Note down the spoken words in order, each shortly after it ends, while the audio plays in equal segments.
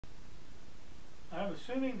I'm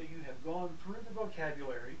assuming that you have gone through the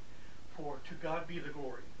vocabulary for "To God Be the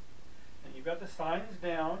Glory." And you've got the signs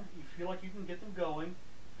down, you feel like you can get them going,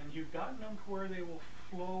 and you've gotten them to where they will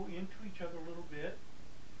flow into each other a little bit.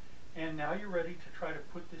 And now you're ready to try to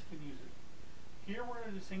put this to music. Here we're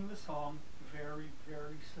going to sing the song very,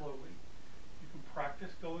 very slowly. You can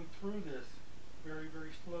practice going through this very,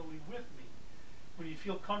 very slowly with me. When you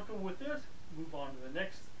feel comfortable with this, move on to the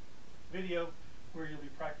next video where you'll be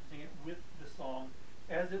practicing it with the song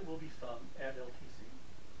as it will be sung at LTC.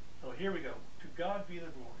 So here we go. To God be the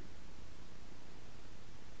glory.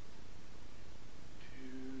 To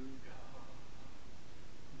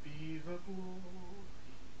God be the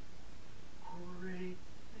glory. Great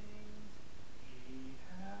things He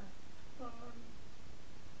hath done.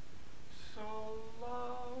 So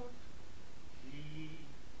loved He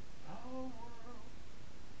the world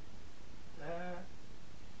that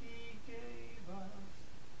He gave us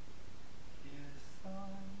His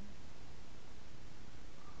Son,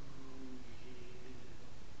 who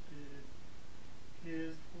yielded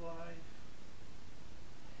His life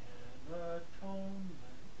an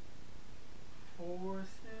atonement for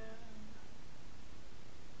sin,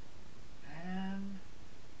 and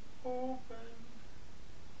opened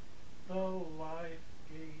the life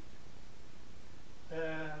gate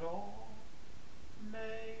that all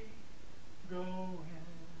may go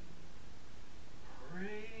in.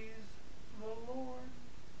 Praise the Lord,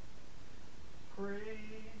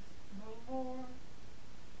 praise the Lord,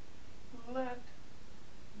 let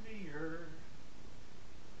the earth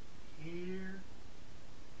hear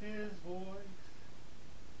His voice.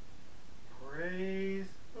 Praise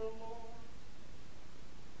the Lord,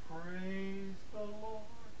 praise the Lord,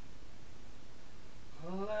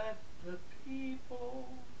 let the people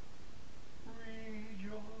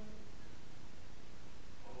rejoice.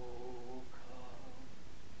 Oh, come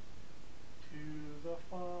to the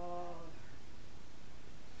Father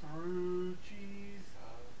through Jesus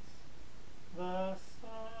the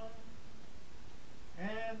Son,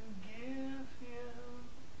 and give Him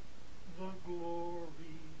the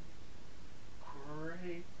glory.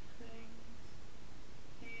 Great things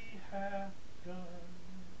He hath done.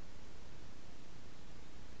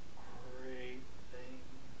 Great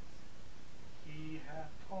things He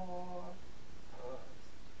hath taught us.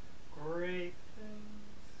 Great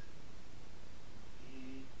things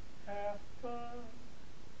He hath done.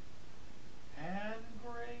 And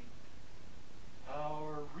great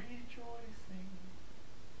our rejoicing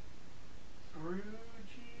through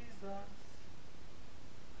Jesus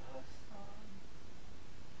the Son.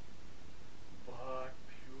 But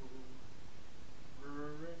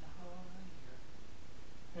purer and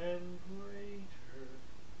higher and greater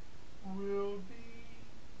will be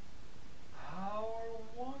our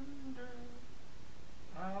wonder,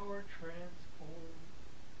 our transport,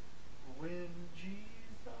 when Jesus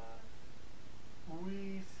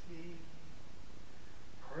we see.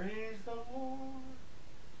 Praise the Lord,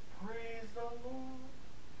 praise the Lord,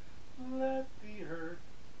 let the earth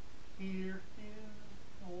hear His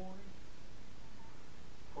voice.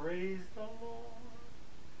 Praise the Lord,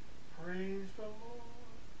 praise the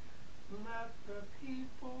Lord, let the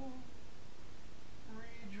people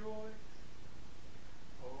rejoice.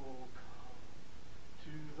 Oh, come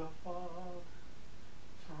to the Father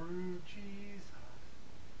through Jesus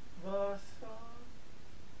the Son,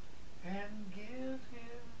 and give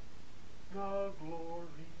Him the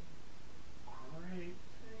glory. Great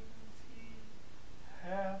things He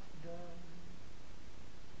hath done.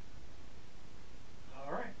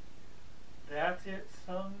 All right, that's it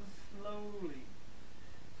sung slowly.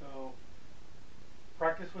 So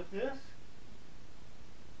practice with this.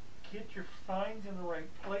 Get your signs in the right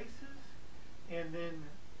places, and then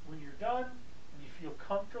when you're done and you feel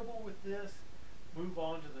comfortable with this, move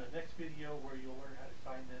on to the next video where you'll learn how to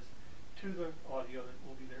sign this to the audio that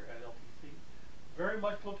will be there at LTC. Very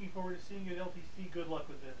much looking forward to seeing you at LTC. Good luck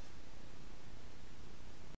with this.